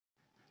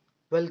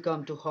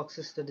Welcome to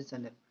Haque Study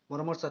Channel.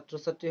 মৰমৰ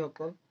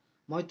ছাত্ৰ-ছাত্ৰীসকল,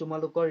 মই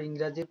তোমালোকৰ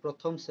ইংৰাজীৰ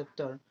প্ৰথম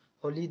chapter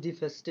Holi the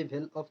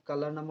festival of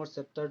colour নামৰ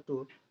চেপ্টাৰটো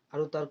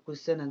আৰু তাৰ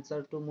কুৱেশ্যন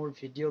এনচাৰটো মোৰ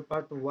ভিডিঅ'ৰ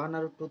পাৰ্ট 1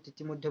 আৰু 2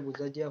 ইতিমধ্যে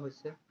বুজাই দিয়া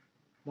হৈছে।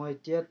 মই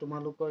এতিয়া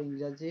তোমালোকৰ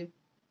ইংৰাজীৰ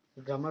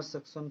গ্ৰামাৰ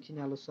ছেকশ্যনখিনি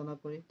আলোচনা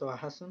কৰি তো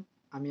আহাচোন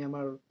আমি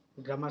আমাৰ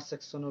গ্ৰামাৰ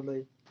ছেকশ্যনলৈ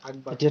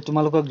আগবাঢ়ো। এতিয়া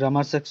তোমালোকৰ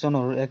গ্ৰামাৰ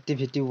ছেকশ্যনৰ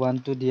এক্টিভিটি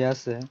 1টো দিয়া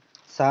আছে।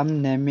 Some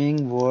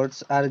naming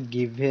words are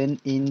given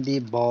in the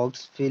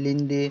box. Fill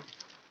in the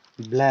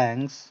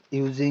blanks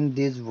using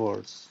these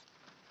words.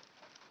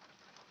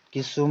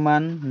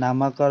 কিছুমান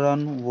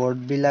নামকৰণ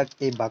ৱৰ্ডবিলাক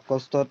এই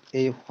বাকচত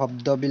এই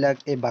শব্দবিলাক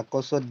এই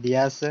বাকচত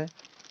দিয়া আছে।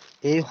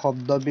 এই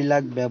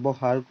শব্দবিলাক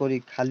ব্যৱহাৰ কৰি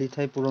খালী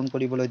ঠাই পূৰণ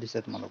কৰিবলৈ দিছে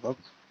তোমালোকক।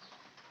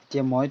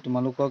 এতিয়া মই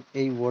তোমালোকক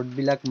এই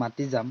ৱৰ্ডবিলাক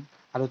মাতি যাম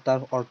আৰু তাৰ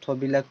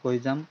অৰ্থবিলাক কৈ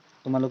যাম,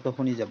 তোমালোকে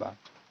শুনি যাবা।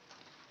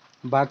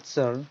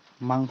 বাটচাৰ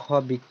মাংস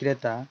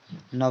বিক্ৰেতা,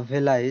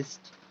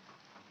 নভেলাইষ্ট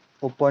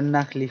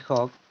উপন্যাস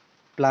লিখক,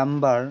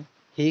 প্লাম্বাৰ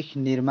সীহ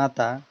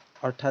নিৰ্মাতা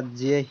অৰ্থাৎ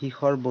যিয়ে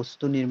সীহৰ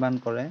বস্তু নিৰ্মাণ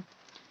কৰে,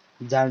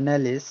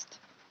 জাৰ্নেলিষ্ট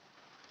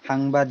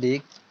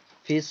সাংবাদিক,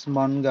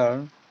 ফিছমংগাৰ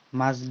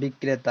মাছ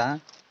বিক্ৰেতা,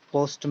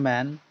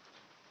 পোষ্টমেন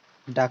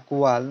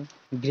ডাকৱাল,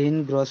 গ্ৰীণ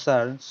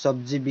গ্ৰচাৰ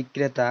চব্জি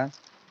বিক্ৰেতা,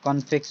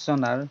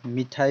 কনফেকশ্যনাৰ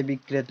মিঠাই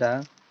বিক্ৰেতা,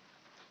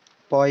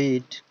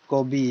 পইট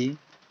কবি,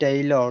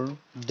 টেইলৰ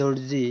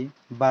দৰ্জী,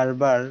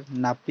 বাৰ্বাৰ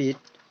নাপিত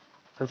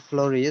আৰু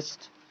ফ্লৰিষ্ট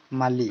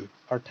মালি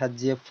অৰ্থাৎ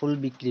যিয়ে ফুল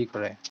বিক্ৰী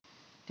কৰে।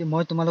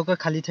 মই তোমালোকৰ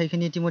খালী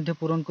ঠাইখিনি ইতিমধ্যে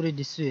পূৰণ কৰি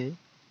দিছোঁৱেই।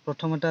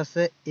 প্ৰথমতে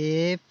আছে এ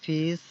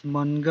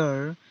ফিছমংগাৰ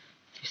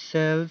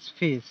চেলছ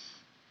ফিছ,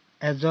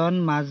 এজন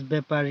মাছ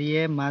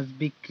বেপাৰীয়ে মাছ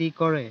বিক্ৰী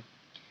কৰে।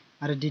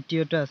 আৰু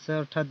দ্বিতীয়তে আছে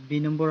অৰ্থাৎ বি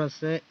নম্বৰ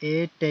আছে এ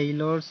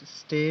টেইলৰ্ছ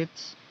ষ্টেটছ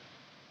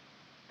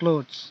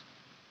ক্লথছ,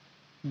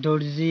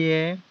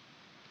 দৰ্জীয়ে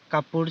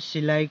কাপোৰ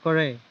চিলাই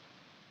কৰে।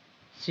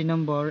 চি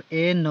নম্বৰ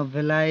এ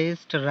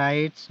নভেলাইষ্ট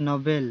ৰাইটছ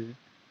নভেল,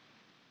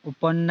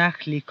 উপন্যাস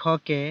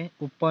লিখকে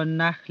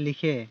উপন্যাস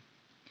লিখে।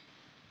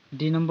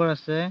 ডি নম্বৰ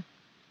আছে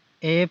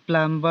এ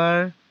প্লাম্বাৰ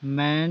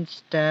মেণ্ডছ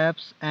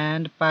টেপছ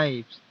এণ্ড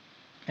পাইপছ,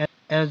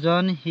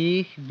 এজন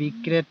সীহ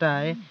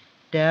বিক্ৰেতাই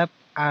টেপ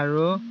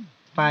আৰু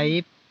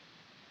পাইপ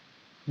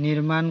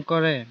নিৰ্মাণ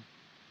কৰে।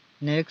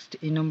 নেক্সট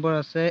ই নম্বৰ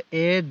আছে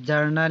এ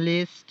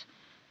journalist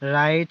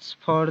rights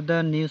for the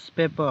news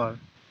paper,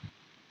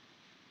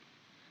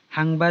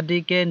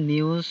 সাংবাদিকে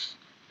নিউজ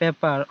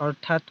পেপাৰ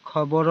অৰ্থাৎ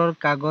খবৰৰ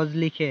কাগজ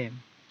লিখে।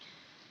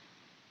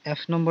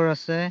 এফ নম্বৰ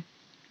আছে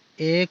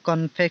এ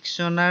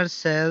কনফেকশ্যনাৰ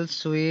চেলছ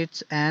চুইটছ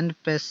এণ্ড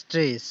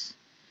পেষ্ট্ৰিজ,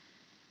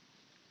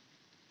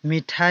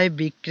 মিঠাই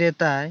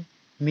বিক্ৰেতাই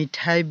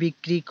মিঠাই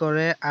বিক্ৰী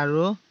কৰে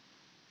আৰু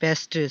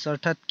পেষ্ট্ৰিজ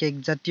অৰ্থাৎ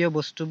কেকজাতীয়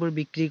বস্তুবোৰ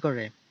বিক্ৰী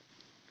কৰে।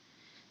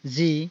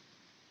 জি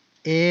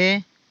এ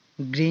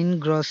গ্ৰীণ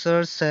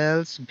গ্ৰচাৰ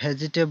চেলছ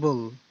ভেজিটেবল,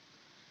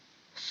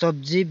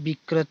 চব্জি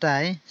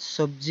বিক্ৰেতাই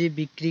চব্জি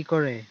বিক্ৰী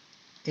কৰে।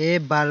 এ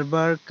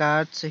বাৰ্বাৰ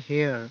কাটছ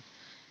হেয়াৰ,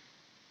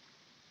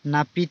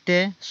 নাপিতে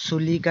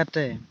চুলি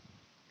কাটে।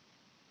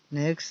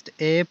 নেক্সট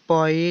এ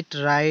পইট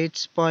ৰাইটছ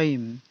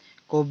পইম,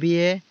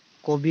 কবিয়ে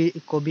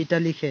কবিতা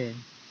লিখে।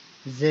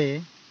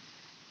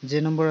 জে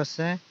নম্বৰ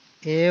আছে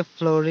এ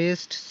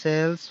ফ্লৰিষ্ট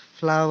চেলছ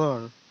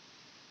ফ্লাৱাৰ,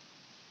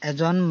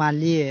 এজন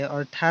মালীয়ে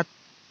অৰ্থাৎ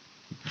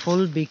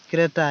ফুল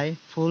বিক্ৰেতাই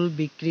ফুল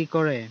বিক্ৰী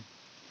কৰে।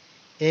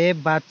 এ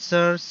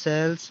বাটচাৰ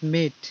চেলছ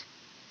মিট,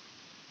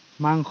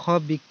 মাংস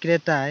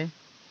বিক্ৰেতাই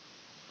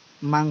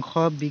মাংস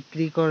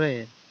বিক্ৰী কৰে।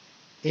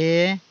 এ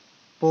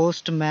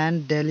পোষ্টমেন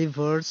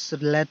ডেলিভাৰ্ছ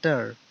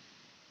লেটাৰ,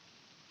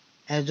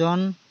 এজন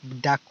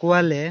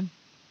ডাকৱালে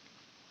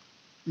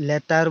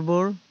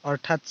লেটাৰবোৰ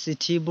অৰ্থাৎ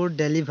চিঠিবোৰ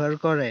ডেলিভাৰ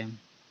কৰে।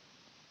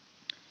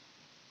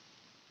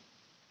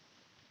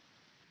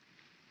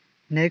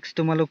 নেক্সট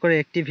তোমালোকৰ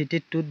এক্টিভিটি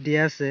 2ত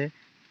দিয়া আছে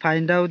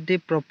find out the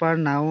proper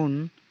noun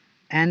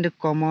and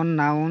common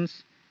নাউনছ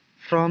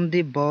from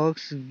the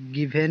box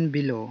given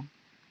বিলো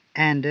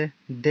and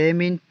them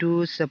in 2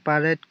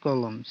 separate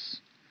columns.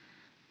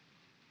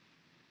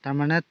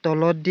 তাৰমানে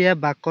তলত দিয়া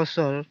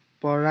বাকচৰ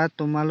পৰা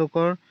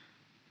তোমালোকৰ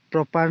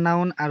প্ৰপাৰ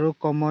নাউন আৰু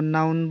কমন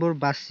নাউনবোৰ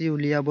বাছি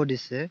উলিয়াব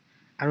দিছে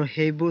আৰু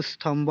সেইবোৰ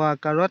স্তম্ভ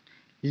আকাৰত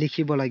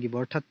লিখিব লাগিব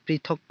অৰ্থাৎ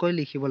পৃথককৈ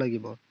লিখিব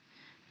লাগিব।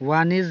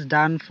 One is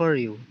done for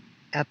U,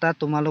 এটা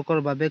তোমালোকৰ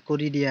বাবে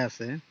কৰি দিয়া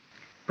আছে।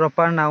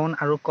 প্ৰপাৰ নাউন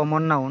আৰু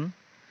কমন নাউন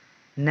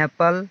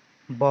নেপাল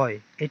বয়,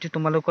 এইটো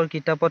তোমালোকৰ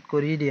কিতাপত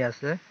কৰি দিয়া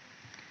আছে।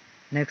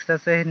 নেক্সট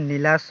আছে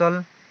নীলাচল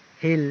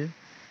হিল,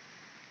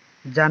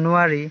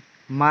 জানুৱাৰী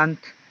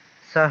মান্থ,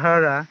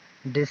 চাহাৰা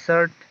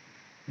ডেজাৰ্ট,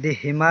 দি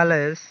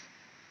হিমালয়ছ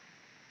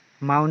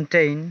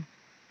mountain,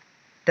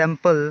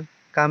 temple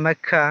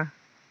Kamakhya.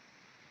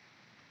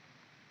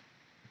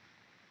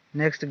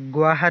 Next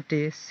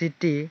Guwahati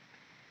city,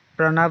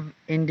 Pranab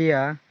India,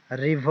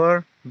 river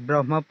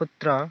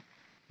Brahmaputra.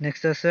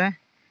 Next আছে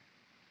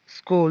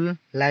school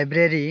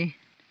library,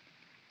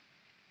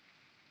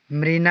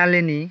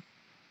 Mrinalini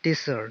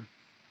teacher.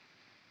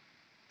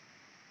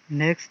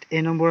 Next এ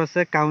নম্বৰ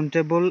আছে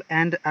কাউণ্টেবল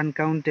এণ্ড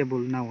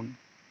আনকাউণ্টেবল নাউন।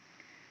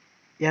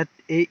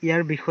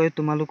 ইয়াৰ বিষয়ে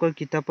তোমালোকৰ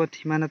কিতাপত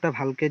সিমান এটা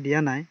ভালকৈ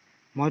দিয়া নাই,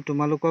 মই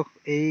তোমালোকক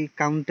এই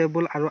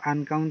কাউণ্টেবল আৰু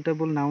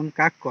আনকাউণ্টেবল নাউন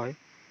কাক কয়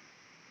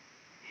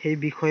সেই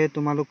বিষয়ে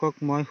তোমালোকক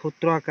মই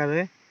সূত্ৰ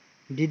আকাৰে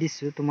দি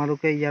দিছোঁ।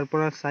 তোমালোকে ইয়াৰ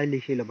পৰা চাই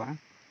লিখি ল'বা।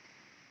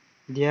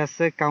 দিয়া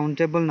আছে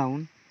কাউণ্টেবল নাউন,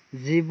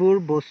 যিবোৰ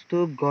বস্তু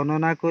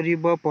গণনা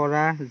কৰিব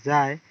পৰা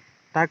যায়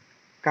তাক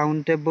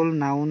কাউণ্টেবল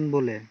নাউন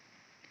বোলে।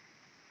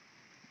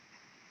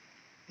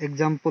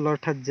 এক্সাম্পল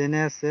অৰ্থাৎ যেনে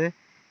আছে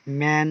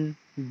man,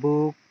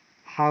 book,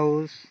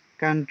 house,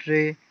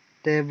 country,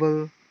 table,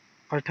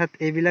 অৰ্থাৎ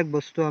এইবিলাক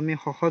বস্তু আমি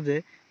সহজে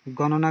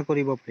গণনা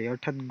কৰিব পাৰি,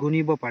 অৰ্থাৎ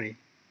গুণিব পাৰি।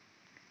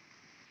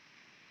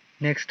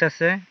 নেক্সট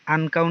আছে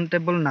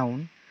আনকাউণ্টেবল নাউন,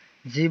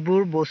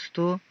 যিবোৰ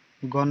বস্তু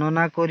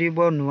গণনা কৰিব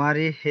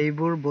নোৱাৰি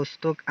সেইবোৰ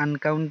বস্তুক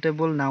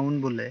আনকাউণ্টেবল নাউন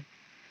বোলে।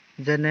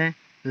 যেনে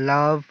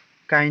লাভ,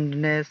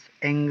 কাইণ্ডনেছ,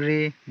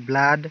 এংগ্ৰি,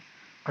 ব্লাড,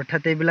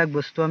 অৰ্থাৎ এইবিলাক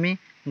বস্তু আমি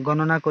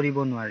গণনা কৰিব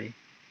নোৱাৰি।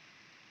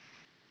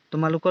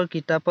 তোমালোকৰ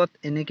কিতাপত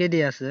এনেকৈ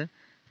দিয়া আছে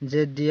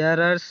যে দেয়াৰ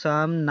আৰ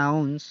চাম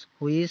নাউনছ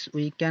হুইচ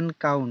উই কেন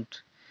কাউণ্ট।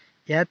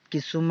 ইয়াত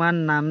কিছুমান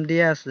নাম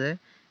দিয়া আছে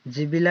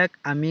যিবিলাক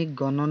আমি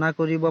গণনা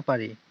কৰিব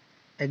পাৰি।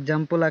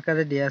 এক্সাম্পল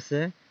আকাৰে দিয়া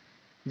আছে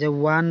যে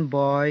 1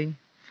 boy,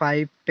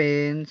 5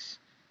 pens,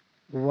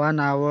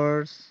 1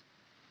 hours,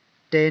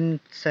 10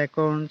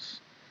 seconds,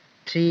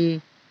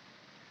 3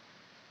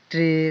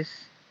 trees,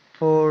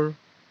 4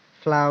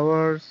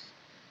 flowers,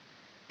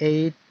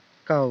 8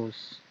 cows,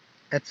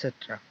 etc.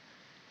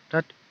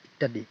 তাত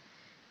ইত্যাদি।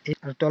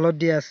 আৰু তলত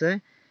দিয়া আছে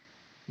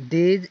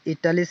these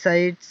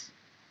italicized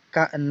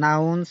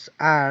nouns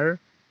are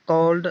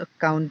called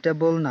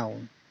countable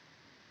noun।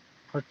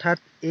 অৰ্থাৎ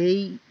এই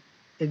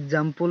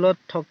এক্সাম্পলত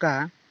থকা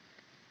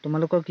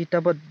তোমালোকৰ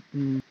কিতাপত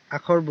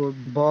আখৰবোৰ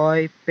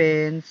বয়,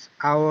 Pence,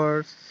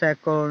 hours,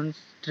 ছেকণ্ডছ,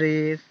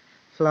 trees,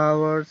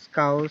 flowers,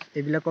 cows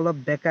এইবিলাক অলপ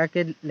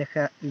বেকাকৈ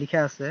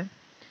লিখা আছে।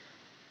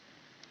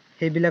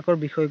 সেইবিলাকৰ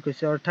বিষয়ে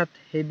কৈছে, অৰ্থাৎ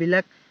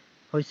সেইবিলাক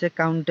হৈছে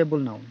কাউণ্টেবল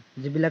নাউন,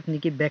 যিবিলাক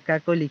নেকি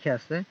বেকাকৈ লিখা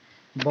আছে।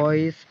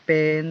 বইজ,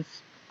 পেন্স,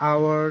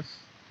 আৱাৰ্ছ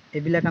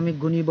এইবিলাক আমি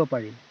গুণিব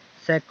পাৰি।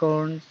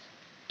 ছেকণ্ডছ,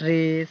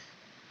 ট্ৰিজ,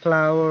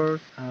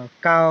 ফ্লাৱাৰ্ছ,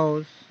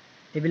 কাউজ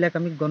এইবিলাক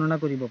আমি গণনা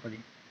কৰিব পাৰি।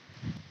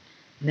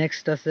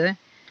 নেক্সট আছে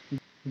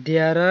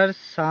দেয়াৰ আৰ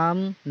চাম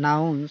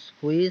নাউনছ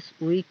হুইচ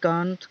উই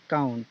কাণ্ট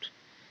কাউণ্ট।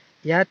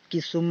 ইয়াত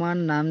কিছুমান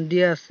নাম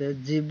দিয়া আছে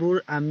যিবোৰ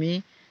আমি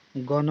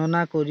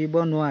গণনা কৰিব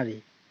নোৱাৰি।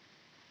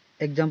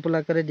 এক্সাম্পল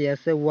আকাৰে দিয়া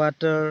আছে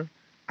water,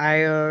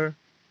 Iyer,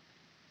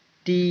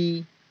 T,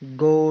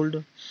 gold,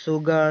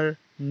 sugar,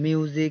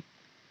 music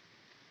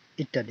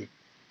ইত্যাদি।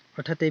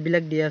 অৰ্থাৎ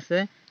এইবিলাক দিয়া আছে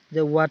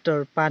যে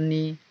ৱাটাৰ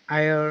পানী,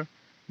 আয়াৰ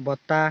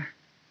বতাহ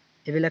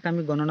এইবিলাক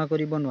আমি গণনা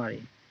কৰিব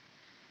নোৱাৰি।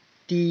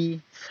 টি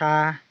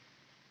চাহ,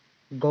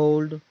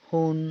 গ'ল্ড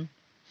সোণ,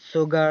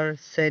 চুগাৰ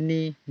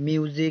চেনি,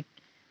 মিউজিক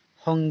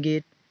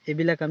সংগীত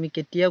এইবিলাক আমি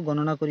কেতিয়াও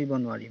গণনা কৰিব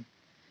নোৱাৰিম।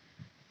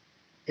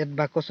 ইয়াত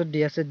বাকচত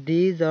দিয়া আছে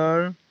these are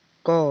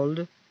cold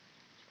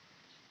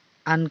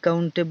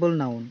uncountable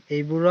noun.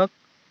 এইবোৰক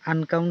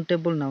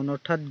আনকাউণ্টেবল নাউন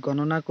অৰ্থাৎ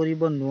গণনা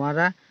কৰিব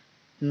নোৱাৰা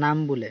নাম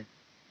বোলে।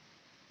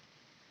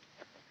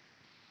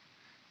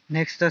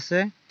 নেক্সট আছে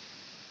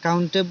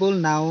countable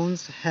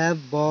নাউনছ have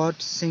both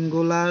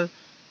singular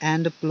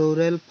and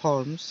plural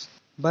forms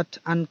but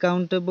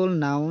uncountable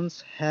নাউনছ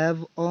have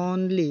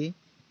only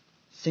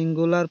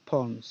singular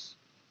forms.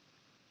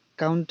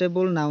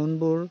 Countable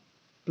নাউনবোৰ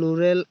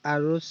plural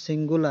আৰু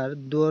ছিংগুলাৰ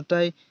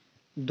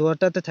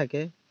দুয়োটাতে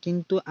থাকে,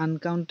 কিন্তু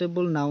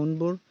আনকাউণ্টেবল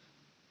নাউনবোৰ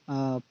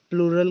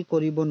প্লুৰেল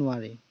কৰিব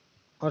নোৱাৰি।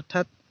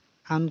 অৰ্থাৎ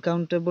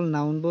আনকাউণ্টেবল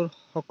নাউনবোৰ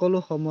সকলো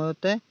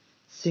সময়তে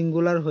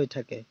ছিংগুলাৰ হৈ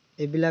থাকে,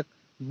 এইবিলাক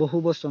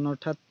বহুবচন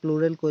অৰ্থাৎ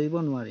প্লুৰেল কৰিব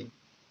নোৱাৰি।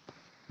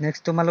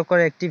 নেক্সট তোমালোকৰ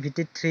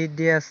এক্টিভিটি 3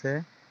 দিয়া আছে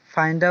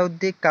find out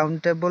the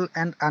countable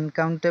and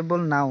uncountable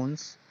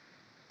নাউনছ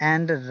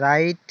and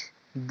write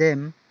them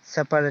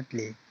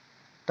separately.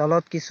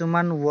 তলত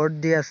কিছুমান ৱৰ্ড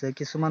দিয়া আছে,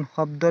 কিছুমান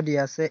শব্দ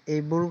দিয়া আছে,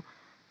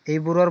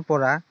 এইবোৰৰ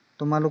পৰা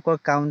তোমালোকৰ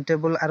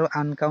কাউণ্টেবল আৰু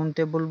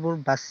আনকাউণ্টেবলবোৰ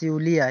বাছি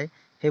উলিয়াই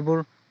সেইবোৰ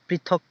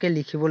পৃথককৈ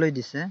লিখিবলৈ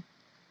দিছে।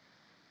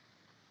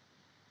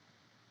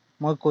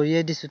 মই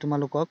কৰিয়ে দিছোঁ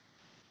তোমালোকক।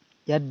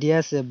 ইয়াত দিয়া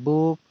আছে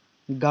book,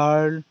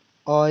 girl,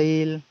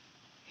 oil,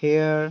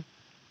 hair,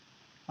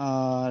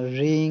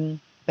 ring,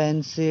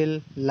 pencil,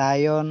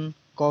 lion,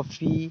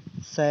 coffee,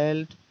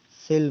 SLET,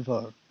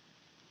 silver.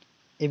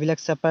 এইবিলাক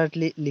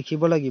ছেপাৰেটলি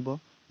লিখিব লাগিব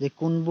যে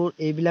কোনবোৰ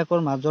এইবিলাকৰ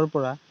মাজৰ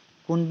পৰা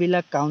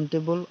কোনবিলাক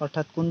কাউণ্টেবল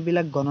অৰ্থাৎ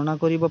কোনবিলাক গণনা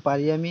কৰিব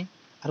পাৰি আমি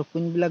আৰু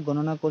কোনবিলাক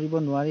গণনা কৰিব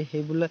নোৱাৰি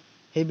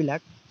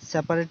সেইবিলাক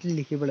ছেপাৰেটলি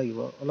লিখিব লাগিব।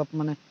 অলপ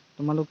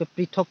তোমালোকে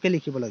পৃথককৈ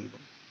লিখিব লাগিব।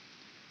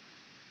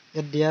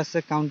 ইয়াত দিয়া আছে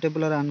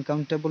কাউণ্টেবল আৰু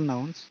আনকাউণ্টেবল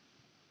নাউনছ।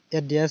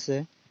 ইয়াত দিয়া আছে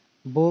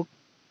বুক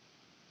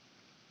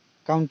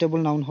কাউণ্টেবল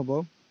নাউন হ'ব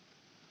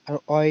আৰু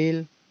oil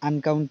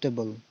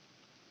uncountable,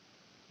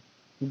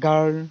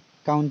 girl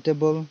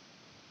countable,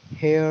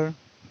 hair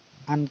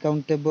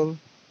uncountable,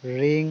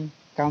 ring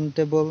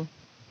countable,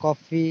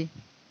 coffee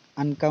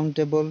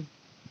uncountable,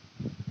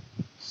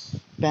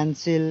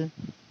 pencil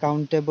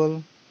countable,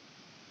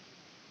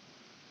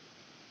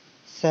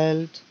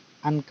 SLET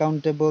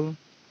uncountable,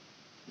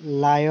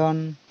 lion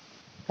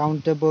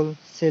countable,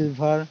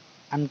 silver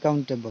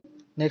uncountable.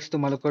 Next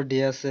তোমালোকৰ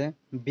দিয়া আছে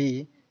বি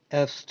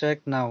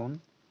abstract noun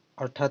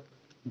অৰ্থাৎ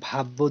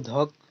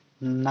ভাৱবোধক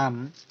নাম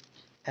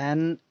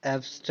An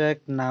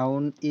abstract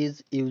noun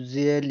is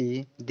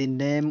usually the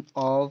name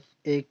of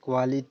a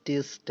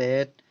quality,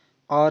 state,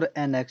 or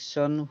an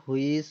action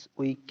which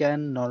we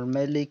can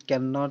normally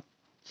cannot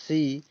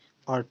see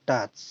or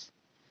touch.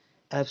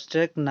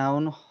 Abstract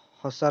noun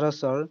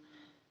সচৰাচৰ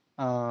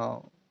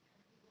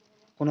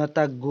কোনো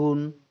এটা গুণ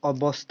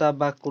অৱস্থা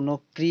বা কোনো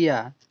ক্ৰিয়া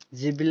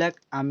যিবিলাক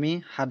আমি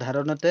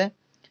সাধাৰণতে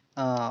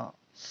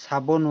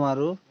চাব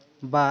নোৱাৰো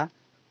বা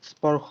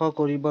স্পৰ্শ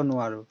কৰিব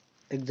নোৱাৰো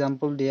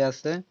এক্সাম্পল দিয়া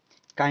আছে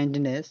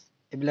কাইণ্ডনেছ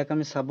এইবিলাক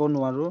আমি চাব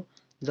নোৱাৰো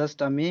জাস্ট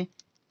আমি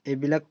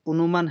এইবিলাক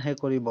অনুমানহে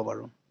কৰিব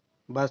পাৰো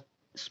বা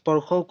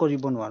স্পৰ্শও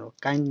কৰিব নোৱাৰো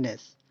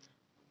কাইণ্ডনেছ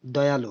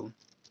দয়ালু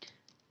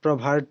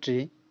প্ৰভাৰ্টি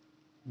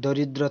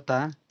দৰিদ্ৰতা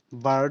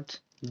বাৰ্থ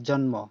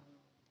জন্ম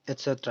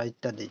etc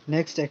ইত্যাদি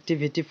নেক্সট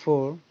এক্টিভিটি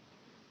 4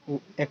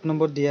 এক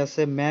নম্বৰ দিয়া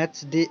আছে match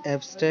the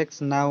abstract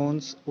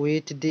nouns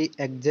with the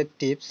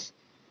adjectives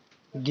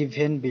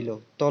given below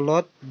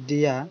তলত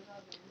দিয়া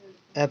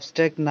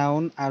abstract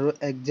noun আৰু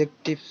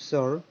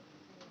adjectivesৰ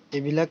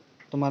এইবিলাক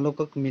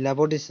তোমালোকক মিলাব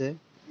দিছে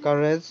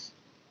courage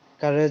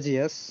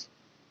courageous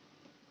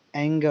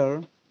anger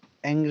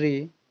angry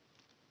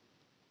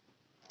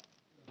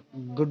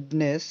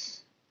goodness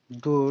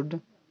good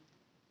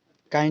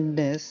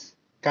kindness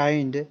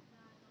kind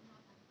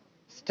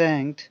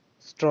strength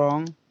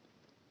strong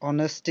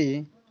honesty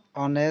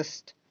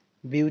honest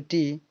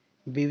beauty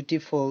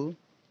beautiful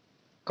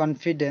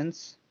confidence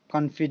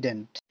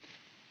confident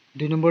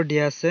 2 number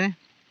দিয়া আছে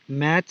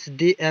match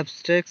the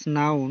abstract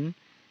noun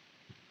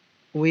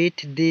with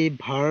the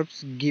verbs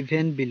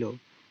given below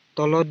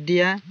তলত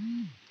দিয়া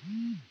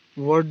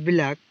word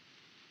বিলাক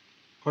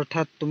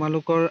অৰ্থাৎ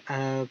তোমালোকৰ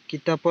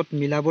কিতাপত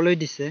মিলাবলৈ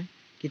দিছে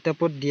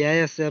কিতাপত দিয়াই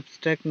আছে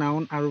abstract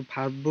noun আৰু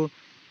ভাৰ্ববোৰ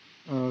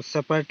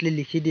সেপাৰেটলি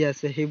লিখি দিয়া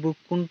আছে সেইবোৰ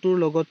কোনটোৰ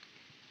লগত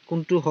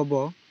কোনটো হ'ব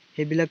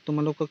সেইবিলাক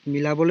তোমালোকক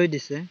মিলাবলৈ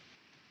দিছে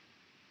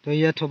তো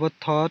ইয়াত হ'ব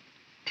thought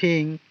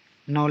think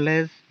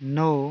knowledge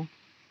know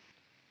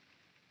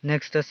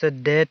next আছে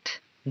death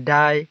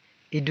die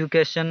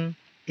education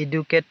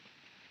educate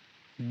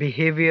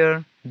behavior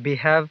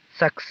behave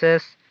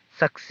success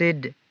succeed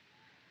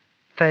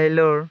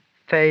failure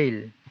fail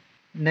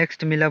next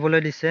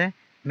মিলাবলৈ দিছে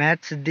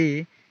match the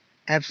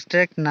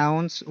abstract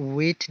nouns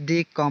with the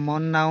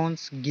common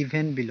nouns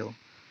given below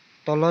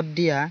তলত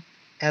দিয়া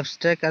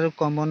abstract আৰু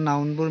common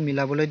nounবোৰ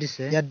মিলাবলৈ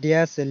দিছে ইয়াত দিয়া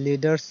আছে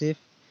leadership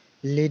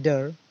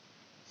leader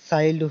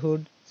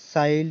childhood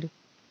child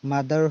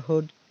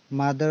motherhood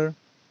mother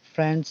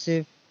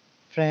friendship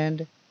friend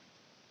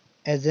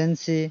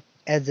agency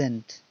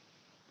agent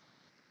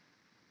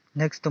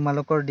next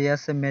তোমালোকৰ দিয়া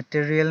আছে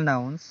material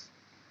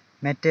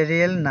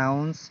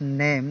nouns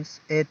names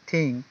a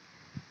thing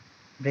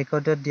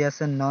bracketত দিয়া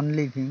আছে non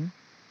living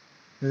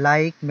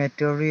like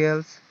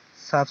materials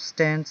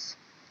substance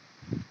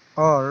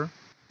or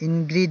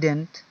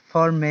ingredient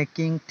for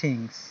making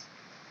things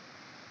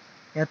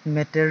ইয়াত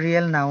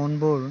material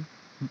nounবোৰ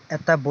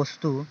এটা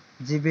বস্তু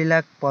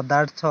যিবিলাক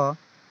পদাৰ্থ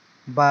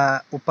বা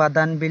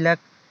উপাদানবিলাক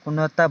কোনো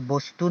এটা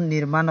বস্তু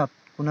নিৰ্মাণত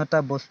কোনো এটা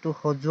বস্তু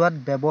সজোৱাত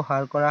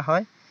ব্যৱহাৰ কৰা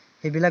হয়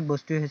সেইবিলাক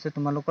বস্তু হৈছে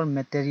তোমালোকৰ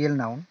material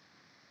noun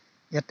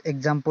ইয়াত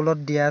এক্সাম্পলত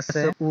দিয়া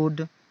আছে wood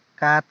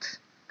কাঠ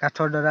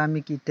কাঠৰ দ্বাৰা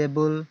আমি কি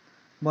টেবুল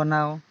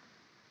বনাও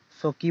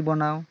চকী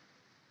বনাও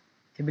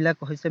এইবিলাক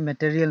হৈছে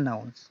material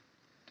nouns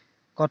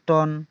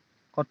কটন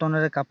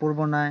কটনেৰে কাপোৰ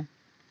বনায়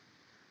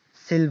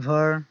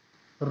silver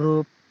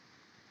ৰূপ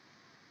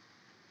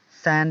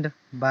sand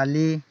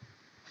বালি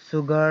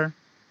sugar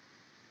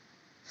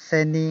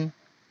চেনি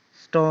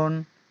stone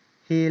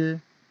hill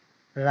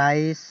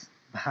rice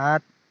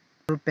ভাত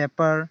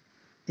paper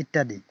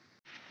ইত্যাদি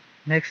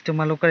next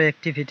তোমালোকৰ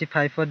activity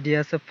 5 ত দিয়া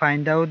আছে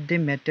find out the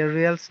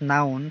materials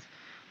nouns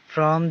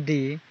from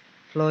the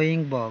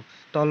flowing box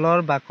তলৰ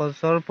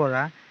বাকচৰ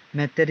পৰা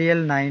material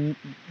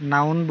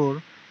nounবোৰ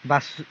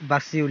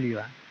বাছি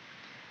উলিওৱা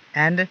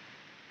and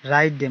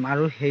write them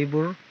আৰু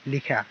সেইবোৰ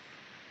লিখা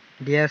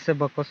দিয়া আছে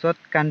বাকচত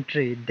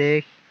country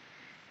দেশ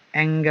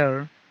anger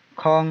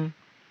খং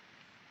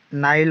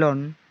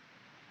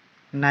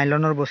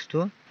নাইলনৰ বস্তু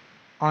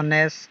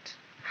honest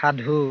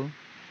সাধু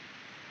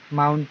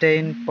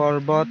mountain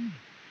পৰ্বত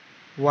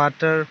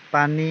water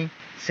পানী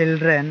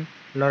children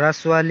ল'ৰা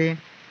ছোৱালী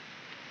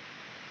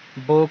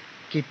book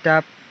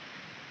কিতাপ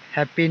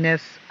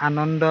happiness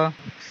আনন্দ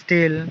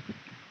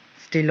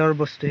ষ্টিলৰ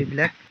বস্তু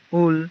এইবিলাক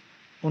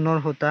ঊণৰ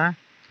সূতা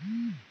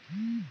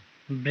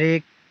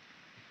brick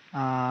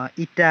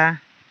ইটা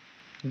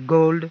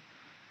gold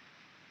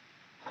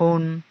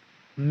সোণ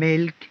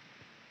milk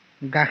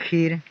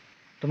গাখীৰ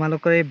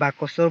তোমালোকৰ এই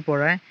বাকচৰ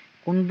পৰা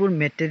কোনবোৰ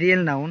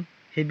material noun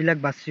সেইবিলাক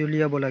বাছি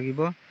উলিয়াব লাগিব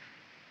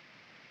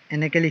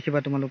এনেকৈ লিখিবা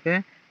তোমালোকে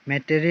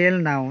material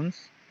nouns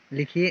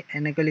লিখি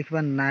এনেকৈ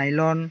লিখিবা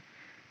nylon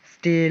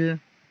steel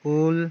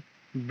wool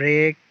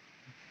brick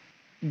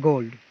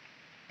gold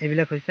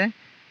এইবিলাক হৈছে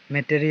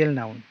material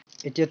noun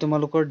এতিয়া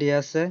তোমালোকৰ দিয়া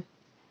আছে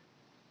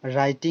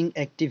writing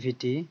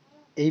activity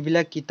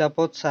এইবিলাক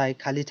কিতাপত চাই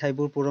খালি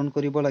ঠাইবোৰ পূৰণ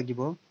কৰিব লাগিব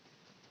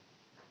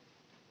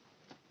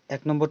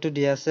এক নম্বৰটো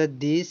দিয়া আছে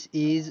this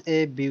is a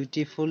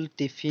beautiful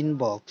tiffin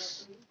box.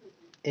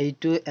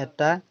 এইটো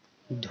এটা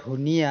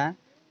ধুনীয়া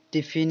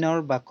টিফিনৰ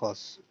বাকচ।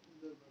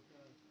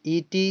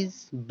 It is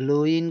blue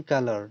in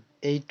colour.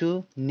 এইটো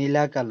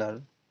নীলা colour.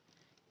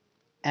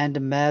 And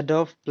made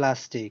of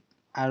plastic.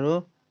 আৰু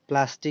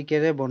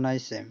প্লাষ্টিকেৰে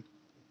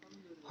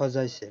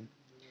সজাইছে।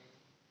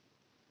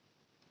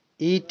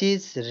 It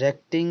is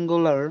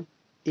rectangular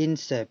in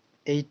shape.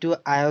 এইটো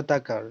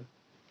আয়তাকাৰ।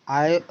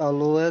 I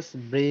always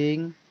bring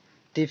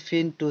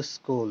tiffin to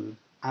school.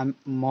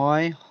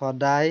 মই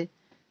সদায়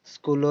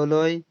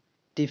স্কুললৈ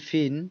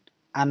টিফিন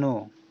আনো।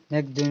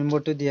 নেক্সট 2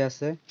 নম্বৰটো দিয়া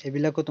আছে।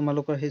 এইবিলাকো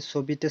তোমালোকৰ সেই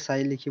ছবিতে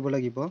চাই লিখিব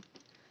লাগিব।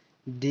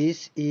 This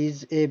is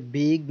a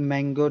big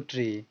mango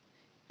tree.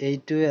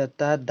 এইটো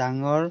এটা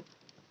ডাঙৰ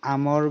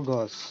আমৰ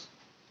গছ।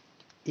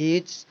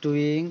 Its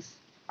twigs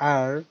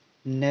are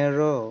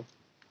narrow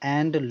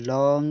and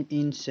long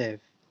in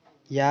shape.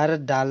 ইয়াৰ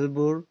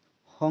ডালবোৰ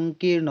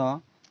সংকীৰ্ণ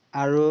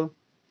আৰু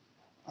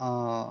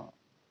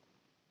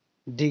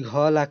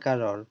দীঘল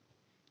আকাৰৰ।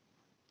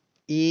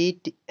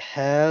 It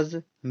has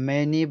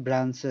many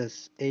branches.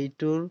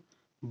 এইটোৰ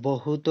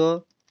বহুতো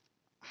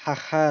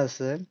শাখা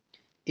আছে।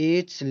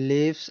 Its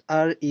leaves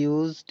are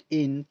used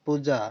in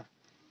puja.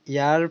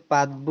 ইয়াৰ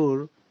পাতবোৰ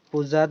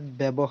পূজাত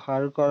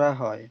ব্যৱহাৰ কৰা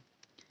হয়।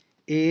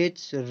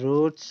 Its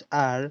roots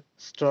are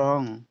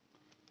strong.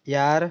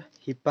 ইয়াৰ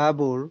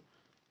শিপাবোৰ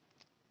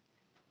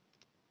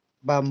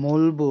বা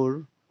মূলবোৰ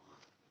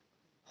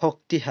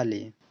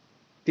শক্তিশালী।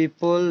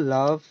 People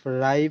love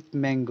ripe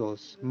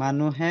mangoes.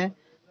 মানুহে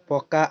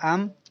পকা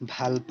আম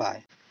ভাল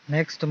পায়।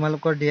 নেক্সট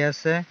তোমালোকৰ দিয়া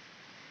আছে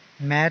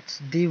match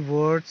the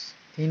words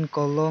in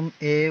column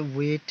A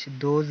with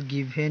those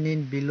given in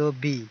below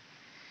B.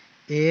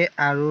 A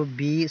আৰু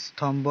B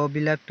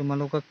স্তম্ভবিলাক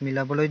তোমালোকক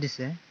মিলাবলৈ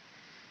দিছে।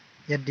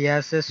 ইয়াত দিয়া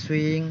আছে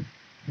সুইং,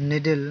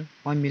 নিডল,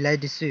 মই মিলাই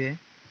দিছোঁৱে,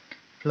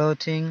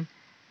 clothing,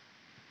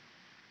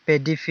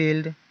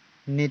 পেডিফিল্ড,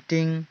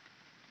 knitting,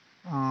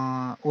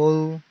 wool,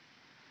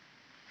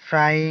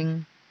 frying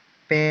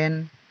pan,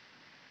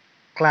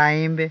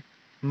 climb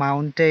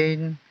mountain,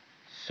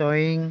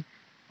 sewing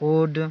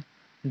wood,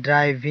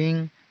 driving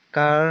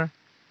car,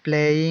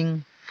 playing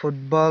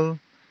football,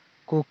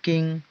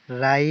 cooking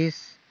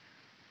rice,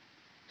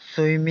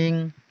 swimming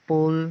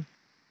pool,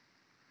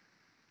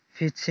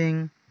 fishing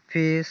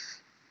fish,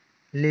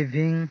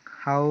 living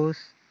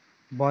house,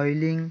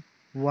 boiling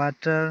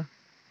water,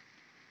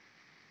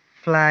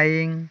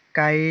 flying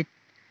kite,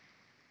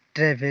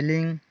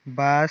 traveling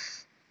bus,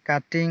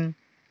 cutting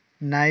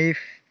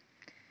knife,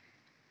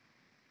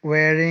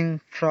 wearing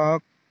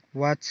frock,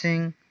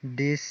 watching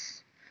dish,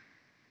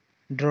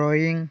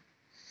 drawing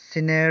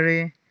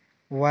scenery,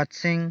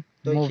 watching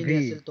movie।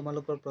 আছিল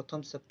তোমালোকৰ প্ৰথম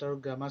চেপ্টাৰৰ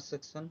grammar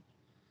section.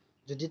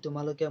 যদি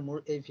তোমালোকে মোৰ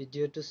এই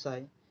ভিডিঅ'টো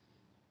চাই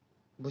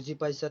বুজি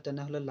পাইছা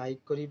তেনেহলে লাইক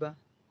কৰিবা,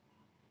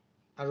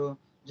 আৰু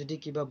যদি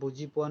কিবা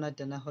বুজি পোৱা নাই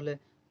তেনেহলে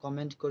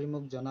কমেন্ট কৰি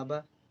মোক জনাবা,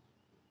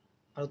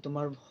 আৰু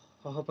তোমাৰ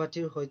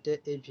সহপাঠীৰ সৈতে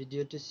এই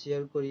ভিডিঅ'টো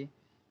শ্বেয়াৰ কৰি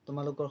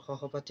তোমালোকৰ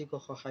সহপাঠীকো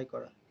সহায়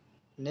কৰা।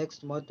 নেক্সট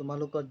মই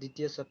তোমালোকৰ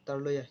দ্বিতীয়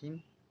চেপ্টাৰলৈ আহিম।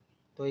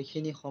 তো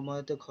এইখিনি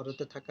সময়তে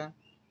ঘৰতে থাকা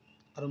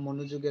আৰু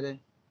মনোযোগেৰে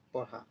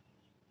পঢ়া।